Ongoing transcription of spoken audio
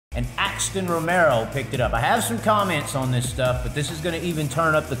Axton Romero picked it up. I have some comments on this stuff, but this is going to even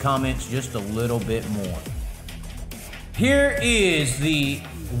turn up the comments just a little bit more. Here is the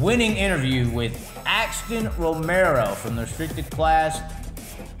winning interview with Axton Romero from the restricted class.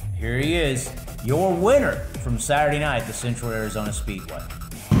 Here he is, your winner from Saturday night at the Central Arizona Speedway.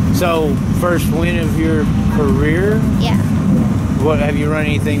 So, first win of your career? Yeah. What, have you run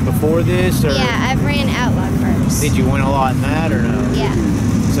anything before this? Or yeah, I've ran Outlaw cars. Did you win a lot in that or no? Yeah.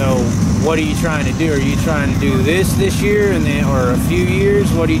 So, what are you trying to do? Are you trying to do this year and then, or a few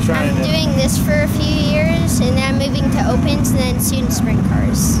years? What are you trying to do? I'm doing this for a few years, and then I'm moving to opens, and then soon sprint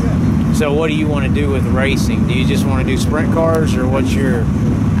cars. So, what do you want to do with racing? Do you just want to do sprint cars, or what's your...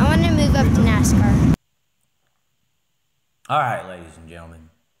 I want to move up to NASCAR. All right, ladies and gentlemen.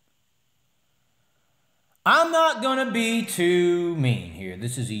 I'm not going to be too mean here.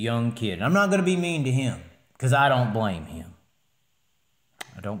 This is a young kid. I'm not going to be mean to him because I don't blame him.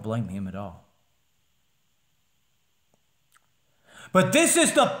 I don't blame him at all. But this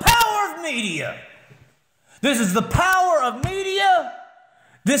is the power of media. This is the power of media.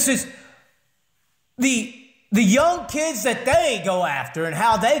 This is the young kids that they go after and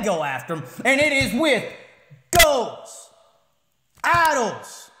how they go after them. And it is with goals,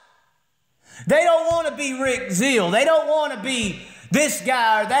 idols. They don't want to be Rick Zeal. They don't want to be this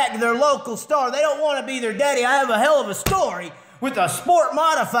guy or that, their local star. They don't want to be their daddy. I have a hell of a story with a sport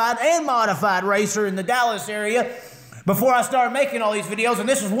modified and modified racer in the Dallas area before I started making all these videos. And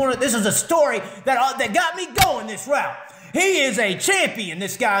this is a story that got me going this route. He is a champion,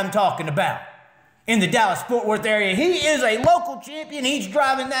 this guy I'm talking about, in the Dallas-Fort Worth area. He is a local champion. He's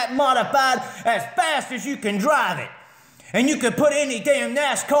driving that modified as fast as you can drive it. And you could put any damn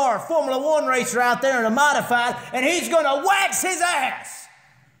NASCAR or Formula One racer out there in a modified, and he's going to wax his ass.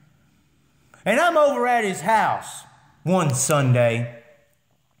 And I'm over at his house one Sunday,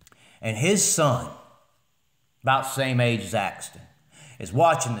 and his son, about the same age as Axton, is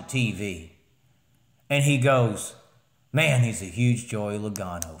watching the TV. And he goes, man, he's a huge Joey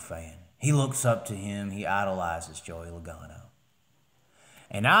Logano fan. He looks up to him. He idolizes Joey Logano.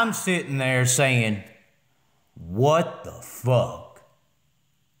 And I'm sitting there saying, what the fuck?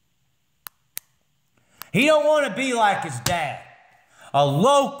 He don't want to be like his dad, a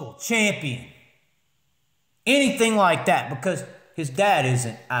local champion, anything like that, because his dad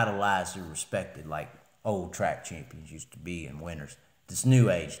isn't idolized or respected like old track champions used to be and winners. This new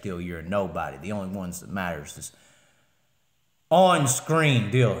age deal, you're a nobody. The only ones that matter is this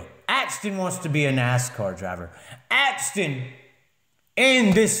on-screen deal. Axton wants to be a NASCAR driver. Axton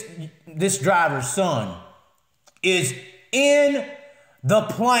and this driver's son is in the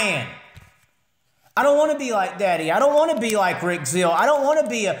plan. I don't want to be like Daddy. I don't want to be like Rick Zeal. I don't want to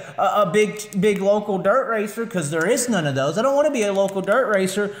be a big local dirt racer because there is none of those. I don't want to be a local dirt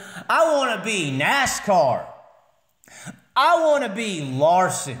racer. I want to be NASCAR. I want to be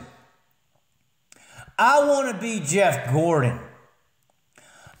Larson. I want to be Jeff Gordon.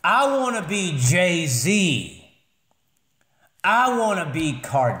 I want to be Jay-Z. I want to be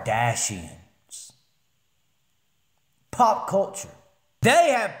Kardashian. Pop culture. They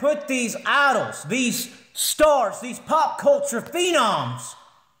have put these idols, these stars, these pop culture phenoms,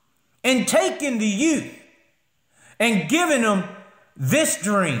 and taken the youth and given them this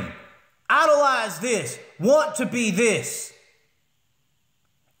dream. Idolize this. Want to be this.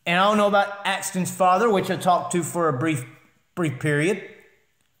 And I don't know about Axton's father, which I talked to for a brief period.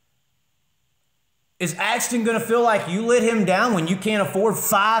 Is Axton going to feel like you let him down when you can't afford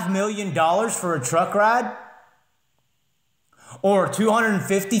 $5 million for a truck ride? Or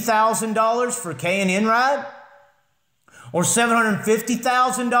 $250,000 for K&N ride? Or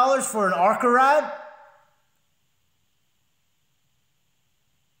 $750,000 for an ARCA ride?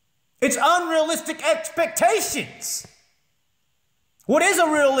 It's unrealistic expectations. What is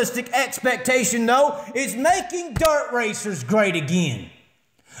a realistic expectation, though, is making dirt racers great again.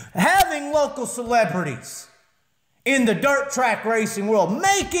 Having local celebrities in the dirt track racing world,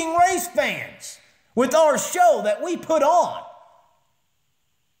 making race fans with our show that we put on.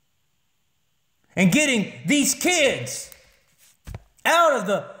 And getting these kids out of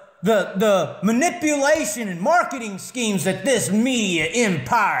the manipulation and marketing schemes that this media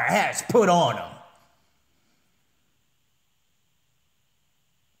empire has put on them.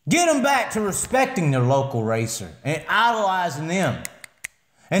 Get them back to respecting their local racer and idolizing them.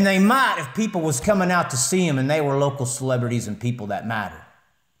 And they might if people was coming out to see them and they were local celebrities and people that matter.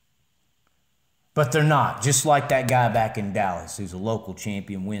 But they're not. Just like that guy back in Dallas who's a local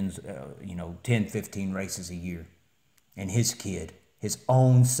champion, wins 10, 15 races a year. And his kid, his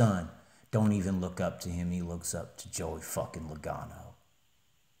own son, don't even look up to him. He looks up to Joey fucking Logano.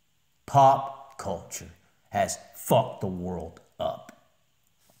 Pop culture has fucked the world up.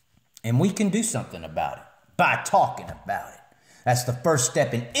 And we can do something about it by talking about it. That's the first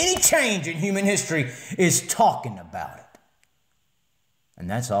step in any change in human history, is talking about it. And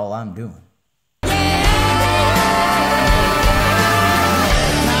that's all I'm doing. Kinda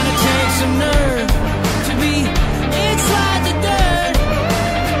takes some nerve.